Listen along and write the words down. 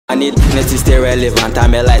I need to stay relevant,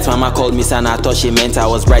 I'm a light. Mama called me son, I thought she meant I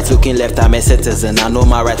was right. Looking left, I'm a citizen. I know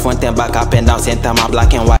my right, front and back, up and down, center, my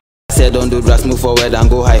black and white. I said don't do drugs, move forward and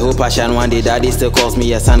go high. Hope I shine one day. Daddy still calls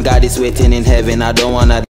me a son. God is waiting in heaven. I don't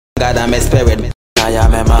wanna God, I'm a spirit. I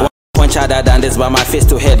am a man. Punch harder than this, but my face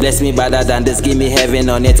to head. Bless me better than this, give me heaven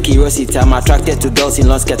on it. Curiosity, I'm attracted to girls in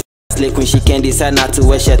long skirts. Like when she can decide not to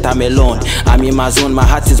wear shirt, I'm alone. I'm in my zone, my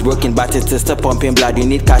heart is broken, but it's still pumping blood. You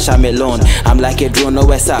need cash, I'm alone. I'm like a drone,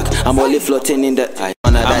 no sack. I'm only floating in the.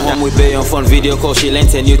 I'm home with Bay on phone, video call, she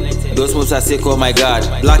lent and you. Those moves are sick, oh my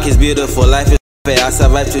god. Black is beautiful, life is fair. I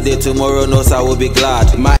survive today, tomorrow knows I will be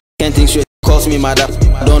glad. My can't think straight, calls me mother.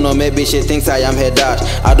 I don't know, maybe she thinks I am her dad.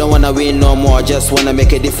 I don't wanna win no more, I just wanna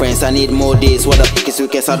make a difference. I need more days, what the fuck is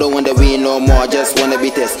weakest? I don't wanna win no more, I just wanna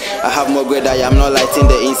be test. I have more grade, I am not lighting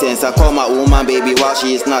the incense. I call my woman baby while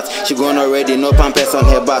she is not. She grown already, no pampers on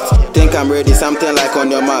her back. Think I'm ready, something like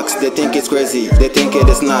on your marks. They think it's crazy, they think it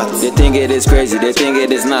is not. They think it is crazy, they think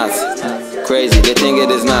it is not. Crazy, they think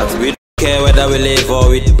it is not. We don't care whether we live or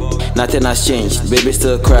we. Nothing has changed, baby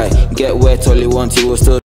still cry. Get wet all you want, you will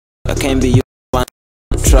still. I can't be you.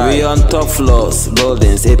 We on top floors,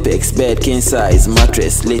 buildings, apex, bed, king size,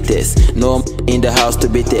 mattress, latest. No in the house to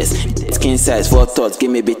be test. King size, 4 thoughts,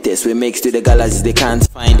 give me bit test. We mix to the galaxies, they can't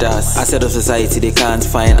find us. Asset of society, they can't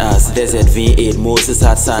find us. Desert V8, Moses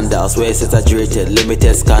had sandals. Where it's exaggerated,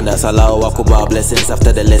 limited scandals. Allow Wakuba blessings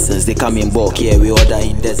after the lessons. They come in bulk, yeah, we order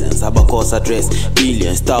in dozens. Abacus address,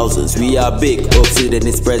 billions, thousands. We are big, oxide in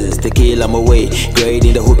its presence. They kill them away,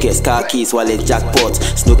 grading the hookers, car keys, wallet, jackpot,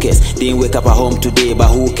 snookers. Didn't wake up at home today, but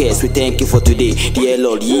who cares? We thank you for today, dear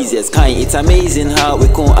Lord Jesus. Kind, it's amazing how we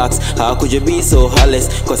can't ask. How could you be so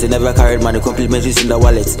heartless? Cause they never carried money, complimentary in the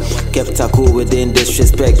wallets. Kept a cool, we didn't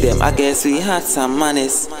disrespect them. I guess we had some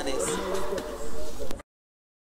manners.